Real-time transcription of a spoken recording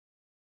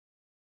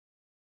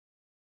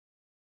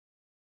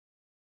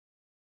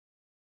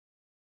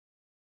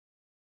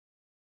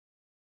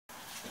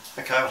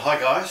Okay, well, hi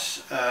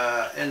guys.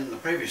 In the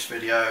previous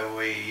video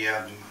we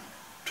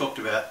talked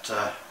about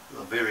the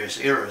various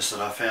errors that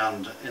I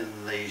found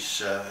in these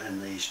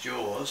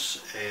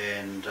jaws,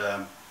 and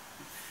I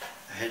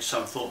had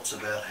some thoughts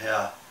about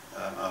how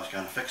I was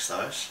going to fix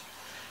those.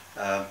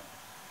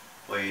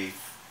 We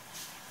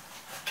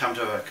come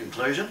to a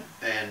conclusion,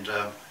 and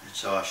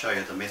so I'll show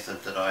you the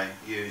method that I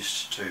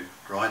used to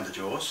grind the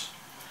jaws.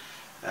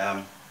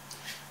 The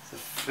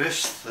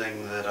first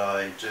thing that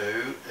I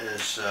do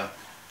is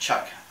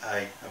chuck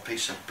a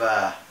piece of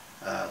bar,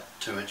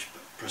 2-inch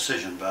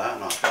precision bar,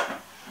 and I've got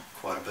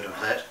quite a bit of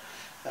that,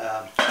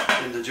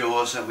 in the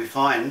jaws, and we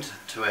find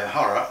to our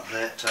horror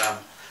that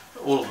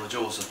all of the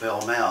jaws are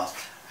bell mouthed,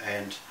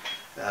 and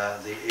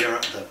the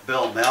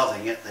bell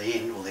mouthing at the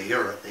end, or the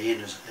error at the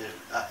end,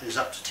 is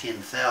up to 10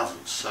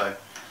 thousandths. So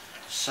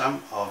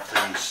some of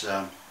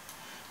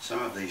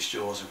these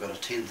jaws have got a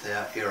 10th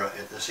error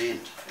at this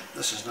end.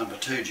 This is number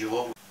 2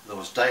 jaw. There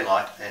was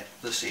daylight at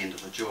this end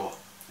of the jaw,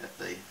 at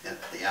the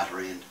outer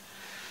end,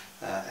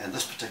 and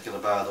this particular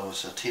bar, there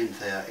was a 10th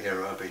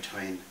error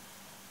between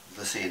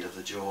this end of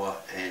the jaw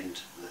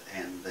and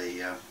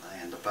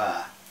the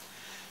bar.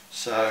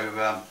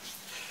 So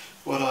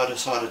what I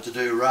decided to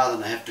do, rather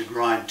than have to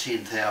grind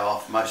 10th thou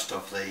off most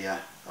of the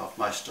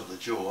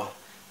jaw,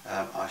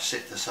 I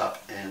set this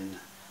up in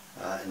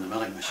the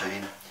milling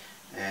machine,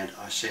 and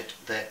I set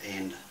that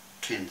end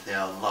 10th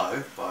thou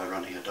low by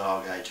running a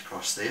dial gauge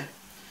across there,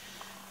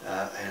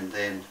 and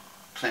then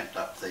clamped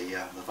up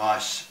the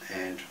vise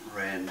and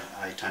ran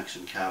a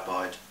tungsten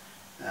carbide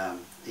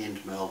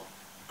end mill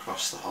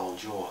across the whole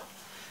jaw.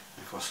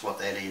 And of course what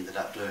that ended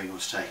up doing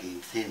was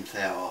taking 10th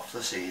thou off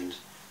this end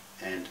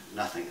and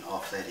nothing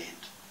off that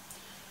end.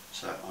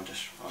 So I'll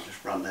just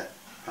run that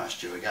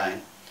past you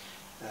again.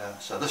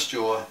 So this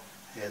jaw,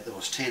 there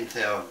was 10th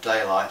thou of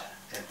daylight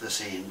at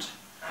this end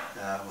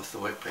with the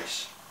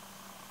workpiece.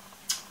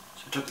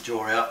 So I took the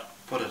jaw out,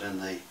 put it in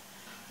the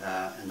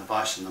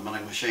vise in the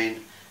milling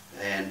machine,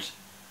 and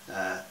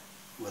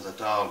with a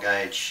dial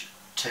gauge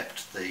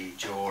tapped the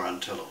jaw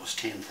until it was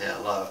 10th thou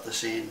low at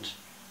this end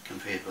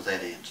compared with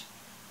that end.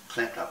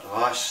 Clamped up the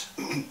vise,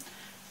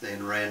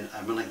 then ran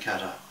a milling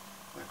cutter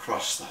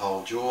across the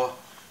whole jaw,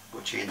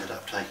 which ended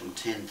up taking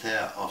 10th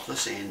thou off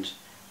this end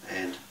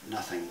and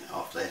nothing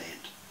off that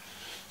end.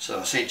 So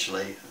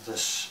essentially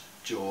this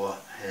jaw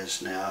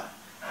has now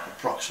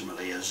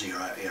approximately a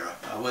 0 error,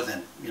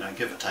 within,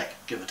 give or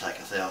take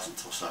a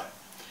thousandth or so.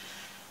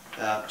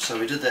 So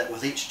we did that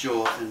with each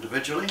jaw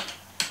individually,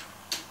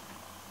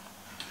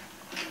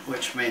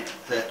 which meant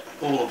that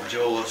all of the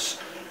jaws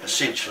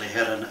essentially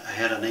had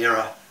an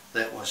error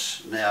that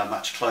was now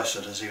much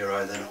closer to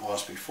 0 than it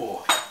was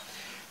before,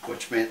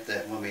 which meant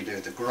that when we do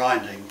the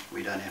grinding,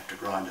 we don't have to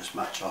grind as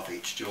much off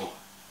each jaw.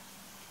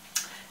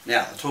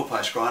 Now the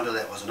toolpost grinder,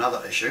 that was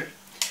another issue.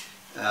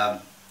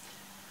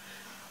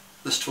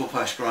 This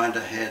toolpost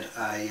grinder had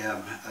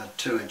a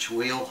 2-inch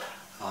wheel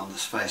on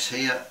this face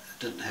here.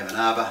 It didn't have an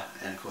arbor,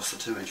 and of course the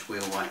 2-inch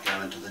wheel won't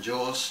go into the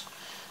jaws.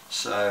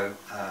 So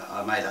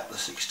I made up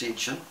this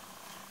extension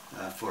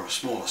for a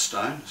smaller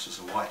stone. This is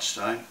a white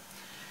stone,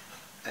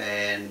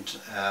 and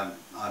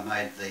I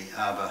made the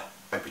arbor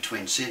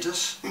between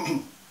centres,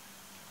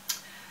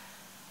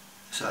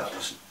 so it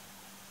was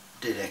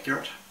dead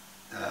accurate.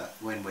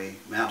 When we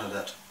mounted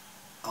it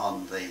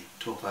on the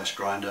toolpost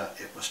grinder,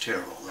 it was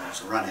terrible. There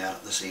was a run out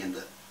at this end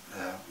that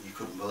you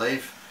couldn't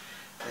believe,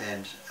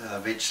 and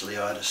eventually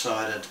I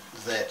decided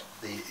that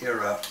the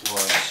error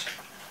was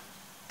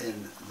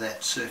in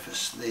that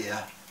surface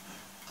there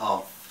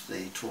of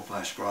the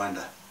toolpost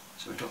grinder.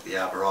 So we took the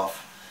arbor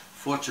off.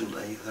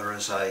 Fortunately there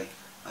is a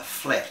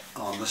flat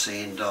on this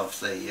end of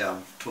the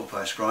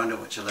toolpost grinder,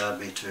 which allowed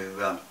me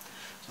to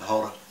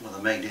hold it with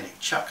a magnetic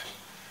chuck,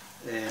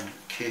 and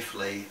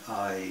carefully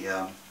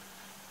I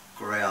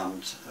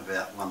ground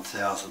about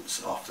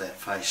 1/1000th off that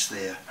face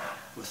there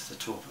with the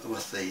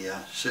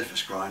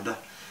surface grinder,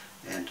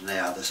 and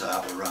now this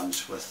arbor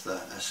runs with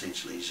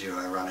essentially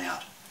 0 run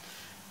out,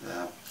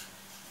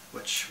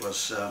 which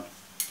was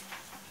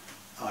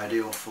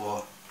ideal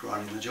for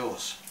grinding the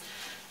jaws.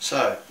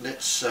 So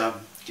let's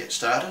get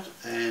started,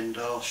 and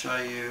I'll show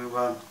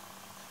you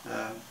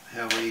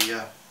how we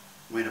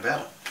went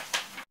about it.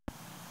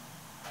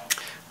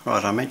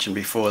 Right, I mentioned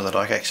before that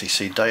I can actually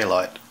see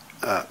daylight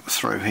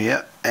through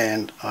here,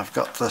 and I've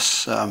got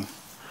this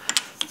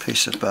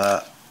piece of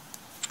bar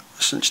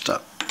cinched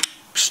up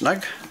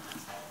snug,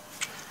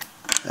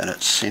 and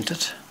it's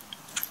centered,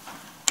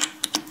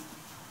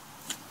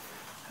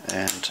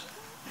 and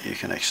you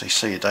can actually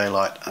see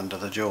daylight under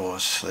the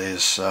jaws.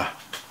 There's I'll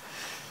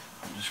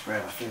just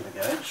grab a feeler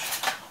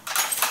gauge.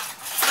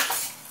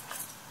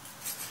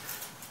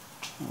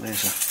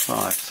 There's a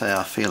 5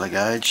 thou feeler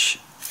gauge.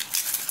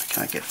 I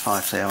can't get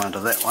 5 thou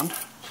under that one,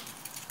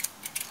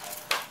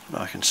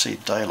 but I can see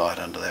daylight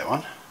under that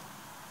one.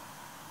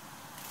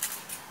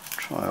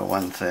 Try a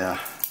 1 thou.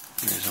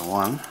 There's a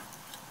 1.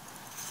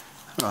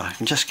 Right, I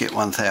can just get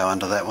 1 thou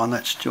under that one.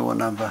 That's jaw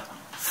number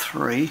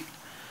 3.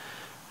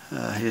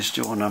 Here's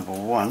jaw number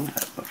 1.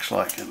 It looks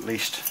like at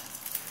least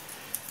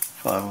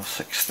 5 or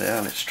 6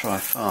 there. Let's try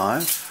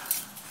 5.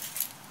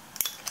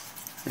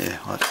 Yeah,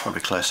 well, that's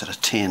probably closer to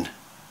 10.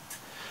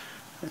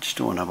 That's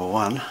jaw number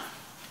 1.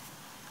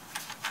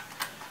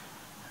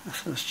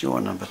 This is jaw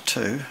number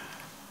 2.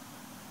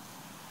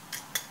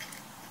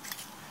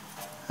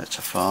 That's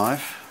a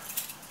 5.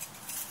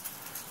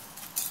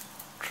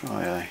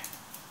 Try a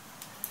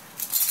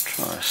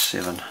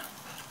 7.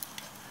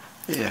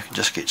 Yeah, I can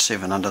just get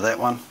 7 under that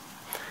one.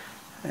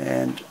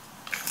 And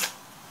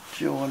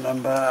jaw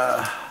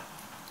number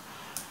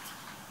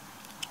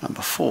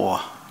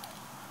 4.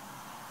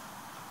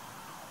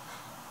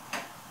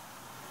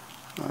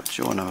 Right,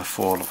 jaw number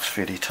 4 looks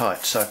fairly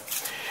tight. So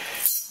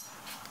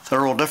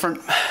they're all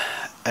different,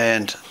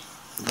 and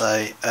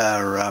they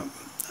are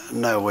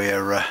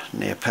nowhere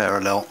near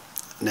parallel.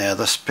 Now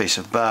this piece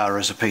of bar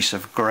is a piece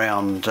of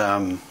ground,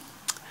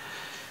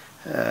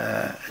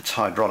 it's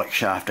hydraulic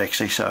shaft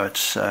actually, so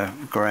it's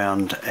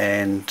ground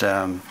and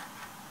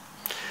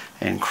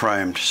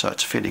chromed, so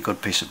it's a fairly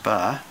good piece of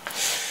bar.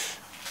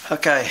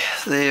 Okay,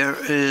 there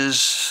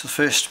is the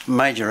first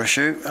major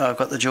issue. I've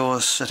got the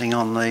jaws sitting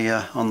on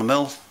the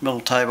mill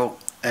table,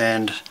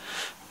 and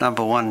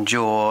number 1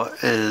 jaw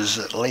is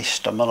at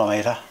least a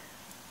millimetre,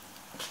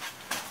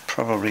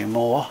 probably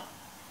more,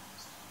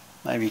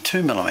 maybe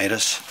 2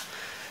 millimetres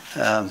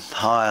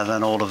higher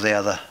than all of the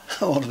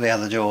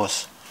other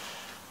jaws.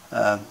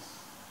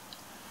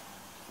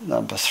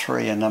 Number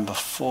 3 and number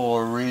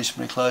 4 are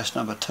reasonably close.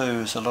 Number 2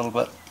 is a little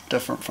bit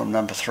different from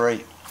number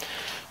 3.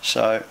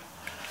 So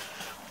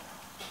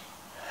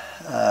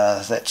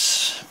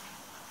that's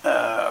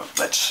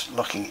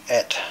looking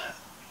at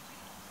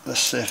this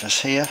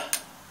surface here.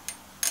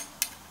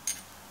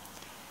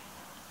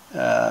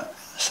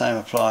 Same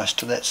applies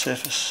to that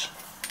surface.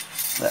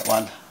 That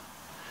one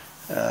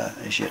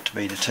is yet to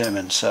be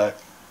determined. So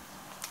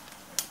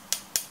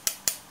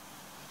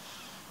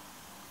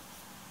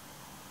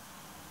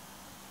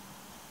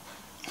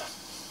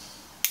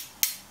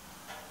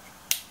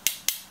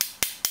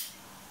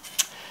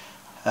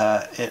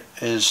it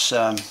is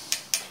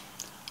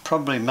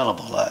probably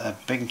millable.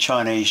 Big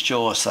Chinese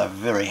jaws, they're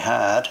very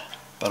hard,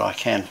 but I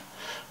can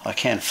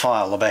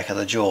file the back of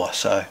the jaw,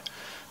 so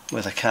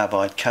with a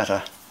carbide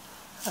cutter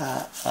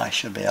I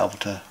should be able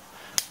to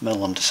mill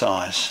them to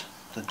size.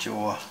 The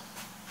jaw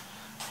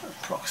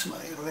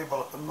approximately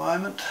level at the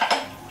moment.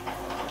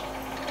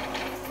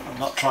 I'm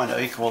not trying to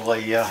equal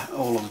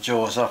all of the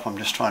jaws up, I'm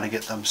just trying to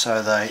get them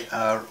so they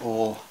are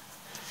all,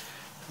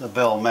 the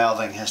bell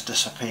mouthing has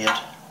disappeared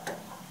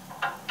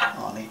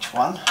on each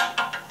one.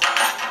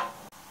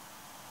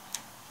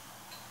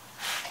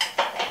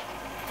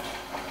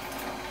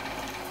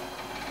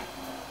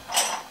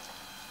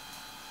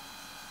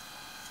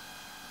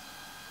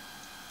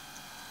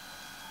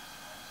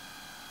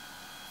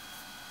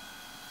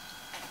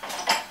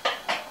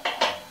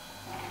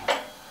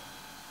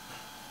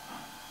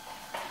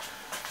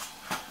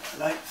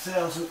 An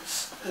 8/1000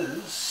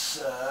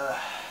 is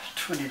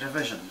 20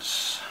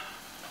 divisions.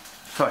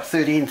 Sorry,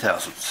 13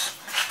 thousandths.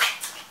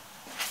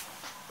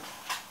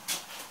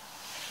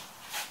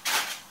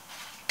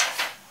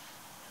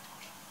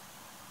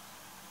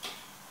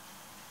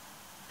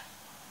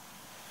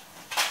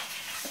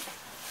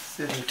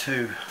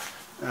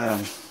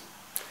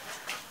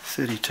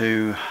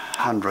 Thirty-two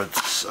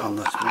hundredths on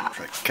this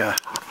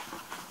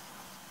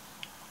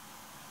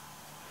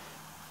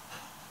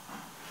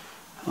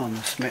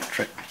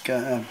metric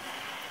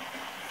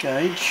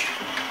gauge.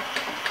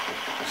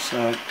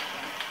 So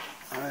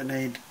I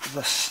need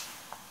this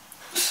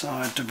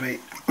side to be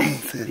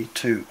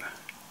 32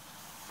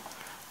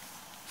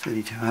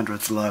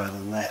 hundredths lower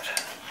than that.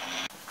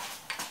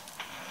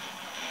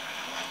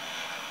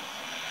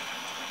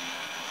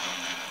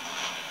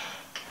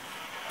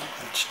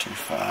 That's too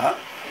far.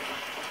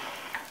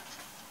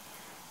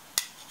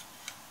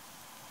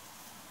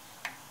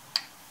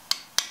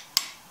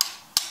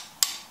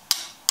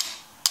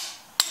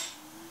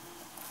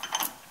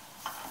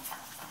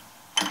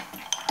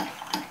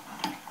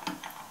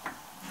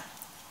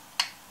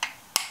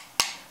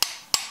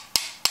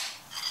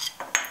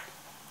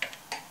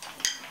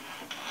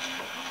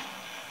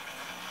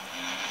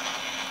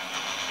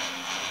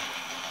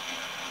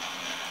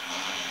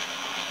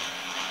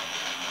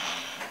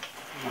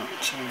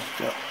 So we've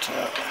got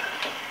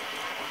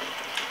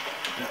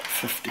about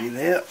 50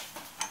 there,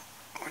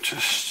 which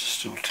is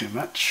still too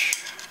much.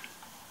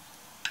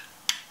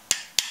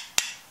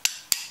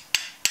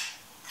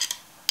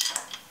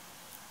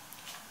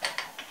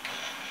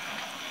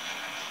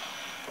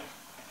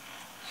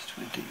 It's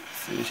 20,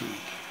 30,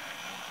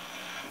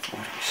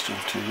 40, still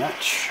too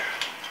much.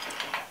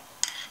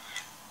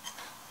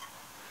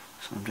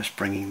 So I'm just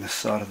bringing this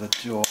side of the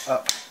jaw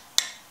up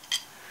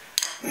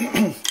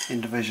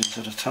in divisions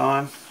at a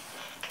time.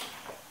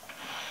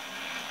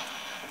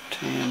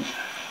 10,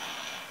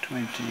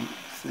 20,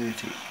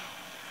 30,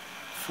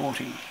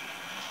 40,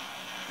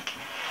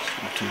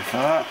 it's not too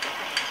far.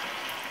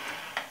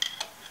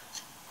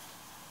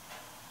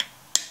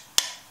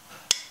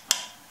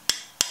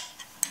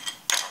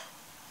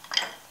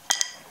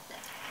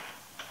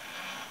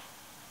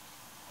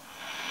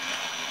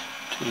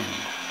 10,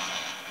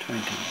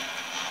 20.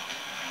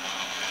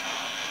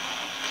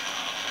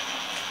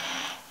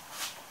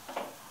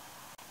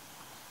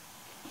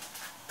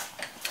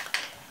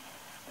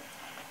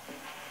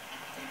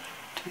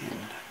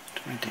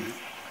 20,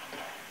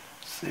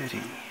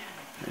 30,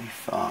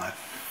 35,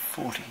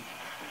 40.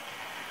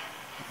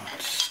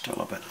 It's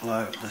still a bit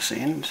low at this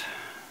end.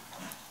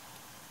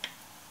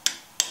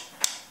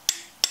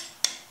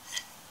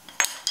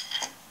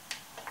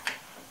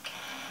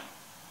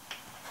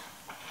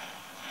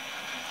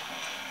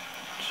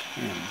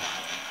 10,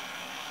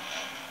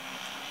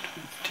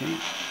 20,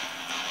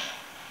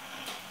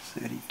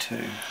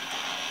 32,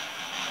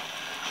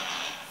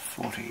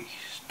 40.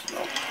 Still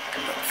a bit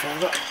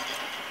further.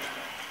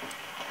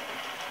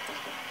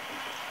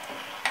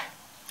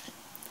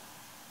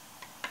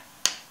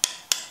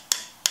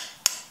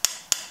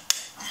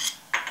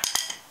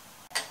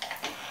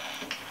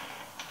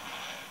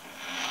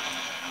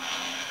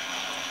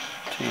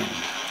 10,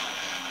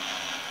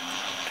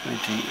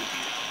 20,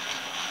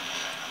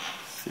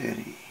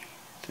 30,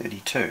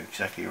 32,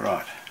 exactly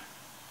right.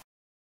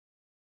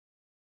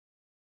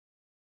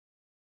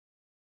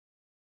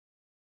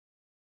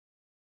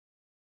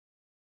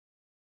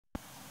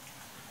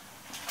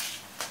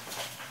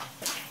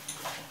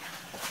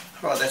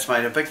 Right, that's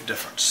made a big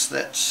difference.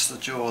 That's the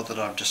jaw that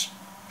I've just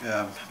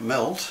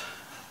milled,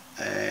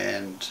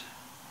 and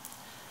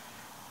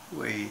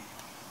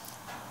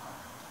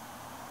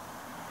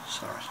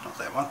sorry, it's not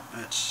that one,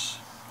 it's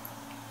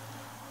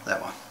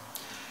that one.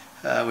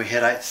 We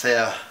had an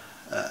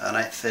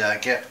 1/8 hour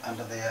gap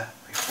under there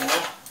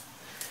before,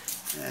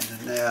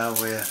 and now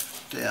we're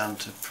down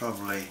to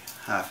probably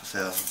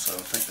 1/2,000, so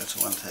I think that's a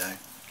 1/1000.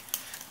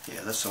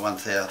 Yeah, that's a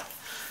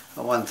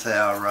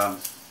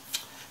 1/1000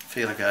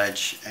 feeler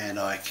gauge, and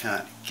I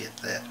can't get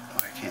that.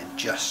 I can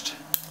just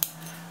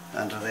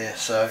under there,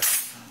 so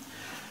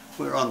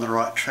we're on the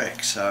right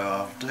track. So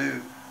I'll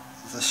do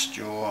this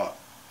jaw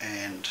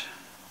and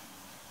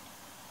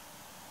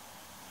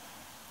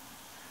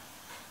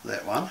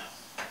that one,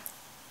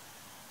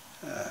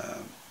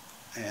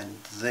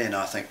 and then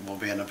I think we'll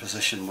be in a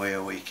position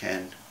where we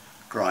can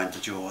grind the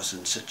jaws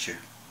in situ.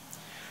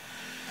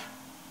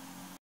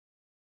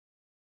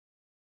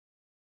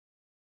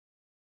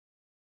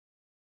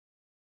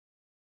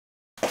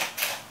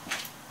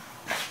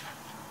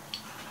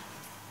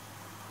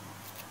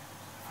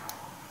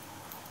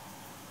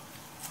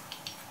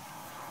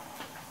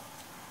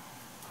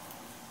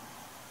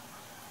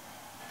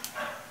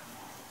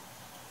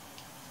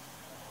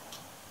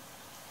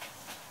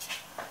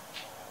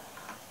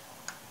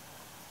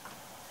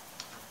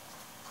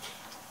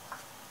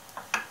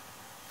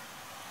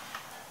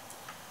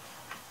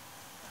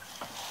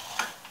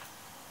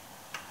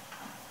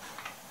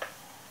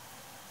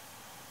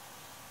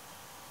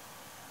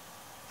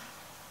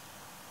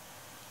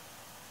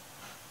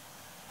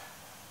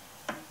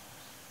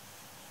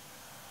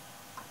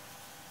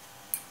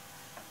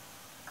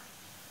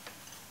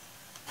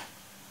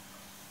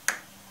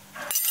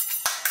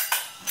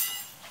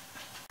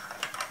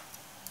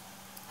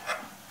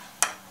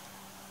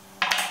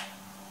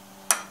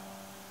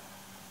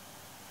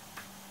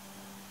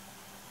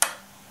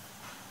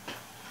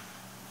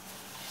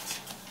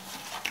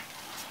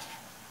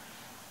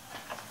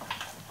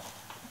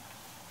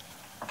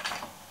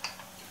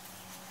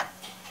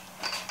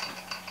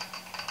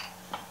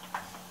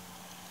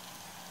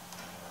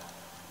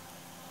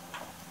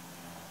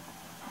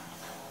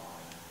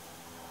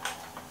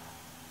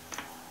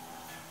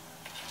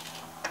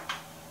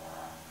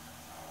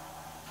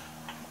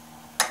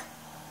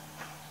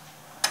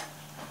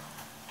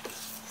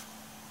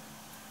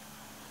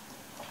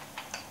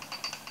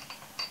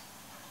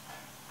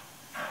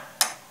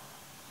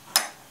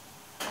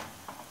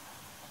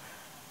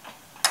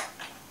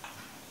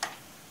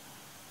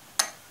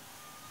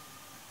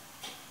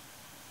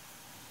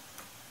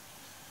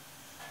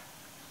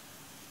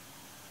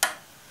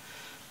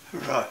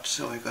 Right,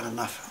 so we've got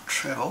enough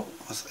travel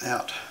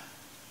without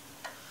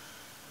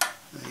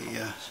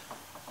the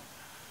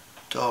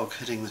dog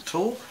hitting the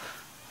tool.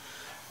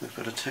 We've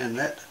got to turn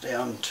that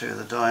down to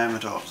the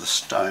diameter of the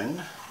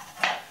stone,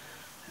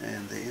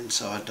 and the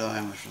inside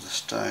diameter of the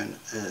stone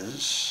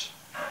is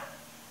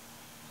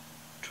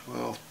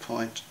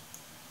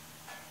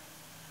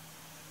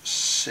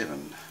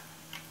 12.7.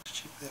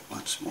 Check that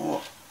once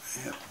more.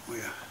 Yep,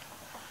 we're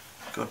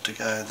good to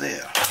go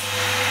there.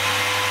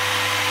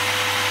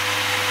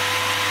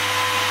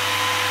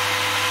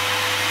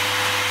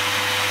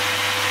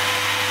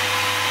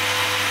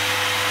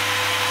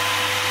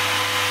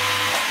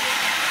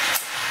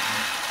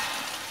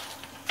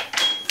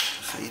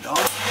 Feed on.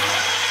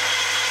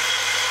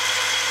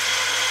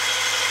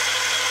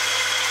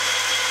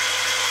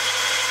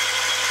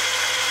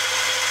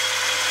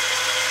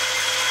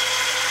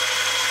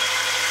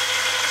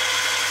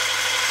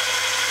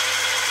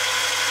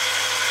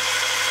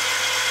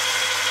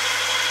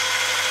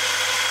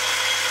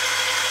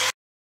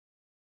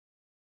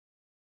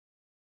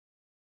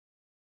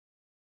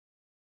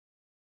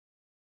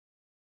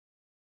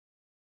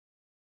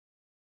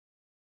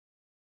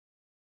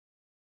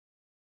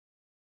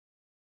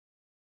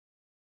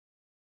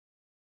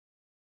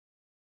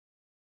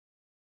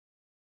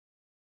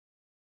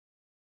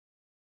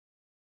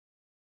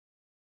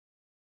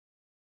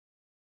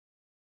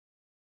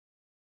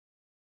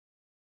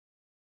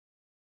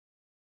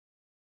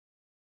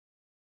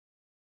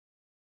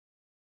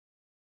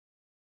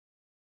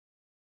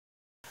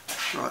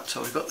 Right,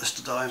 so we've got this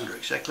to diameter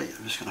exactly.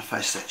 I'm just going to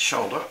face that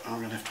shoulder, and I'm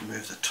going to have to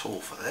move the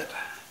tool for that.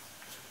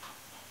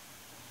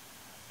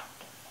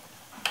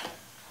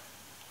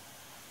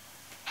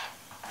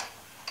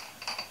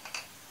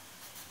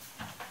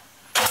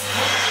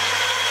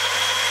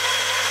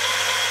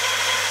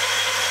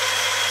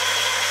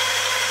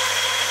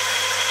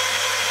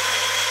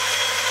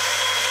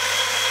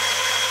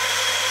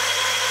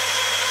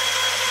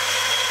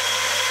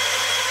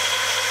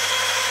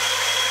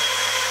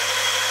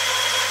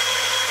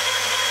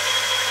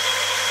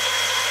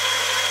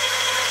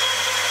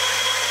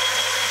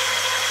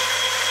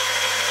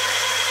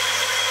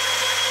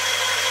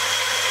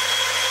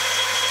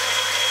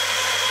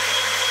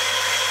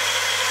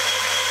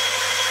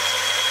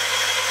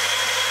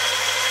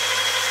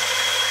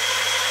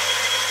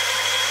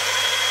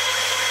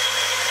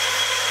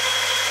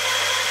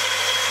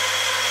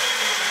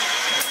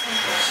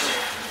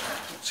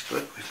 That's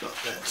good, we've got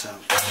that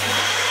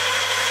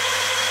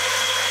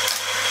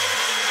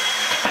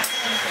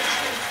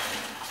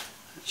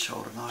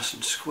shoulder nice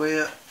and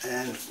square,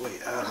 and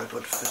we are a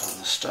good fit on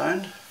the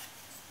stone.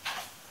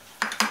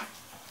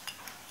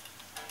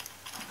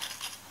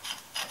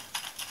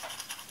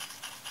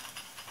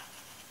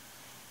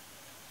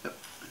 Yep,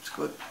 that's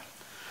good.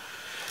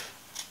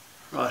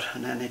 Right, I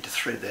now need to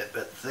thread that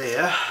bit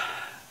there,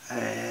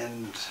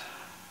 and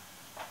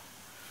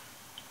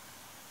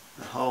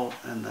the hole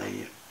in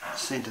the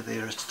centre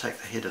there is to take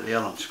the head of the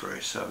Allen screw,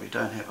 so we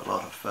don't have a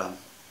lot of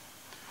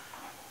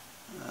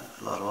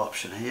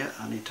option here.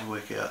 I need to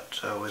work out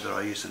whether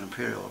I use an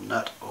imperial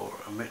nut or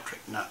a metric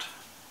nut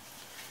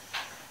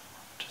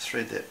to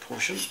thread that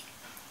portion.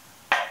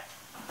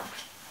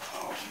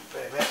 I'll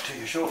be back to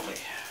you shortly.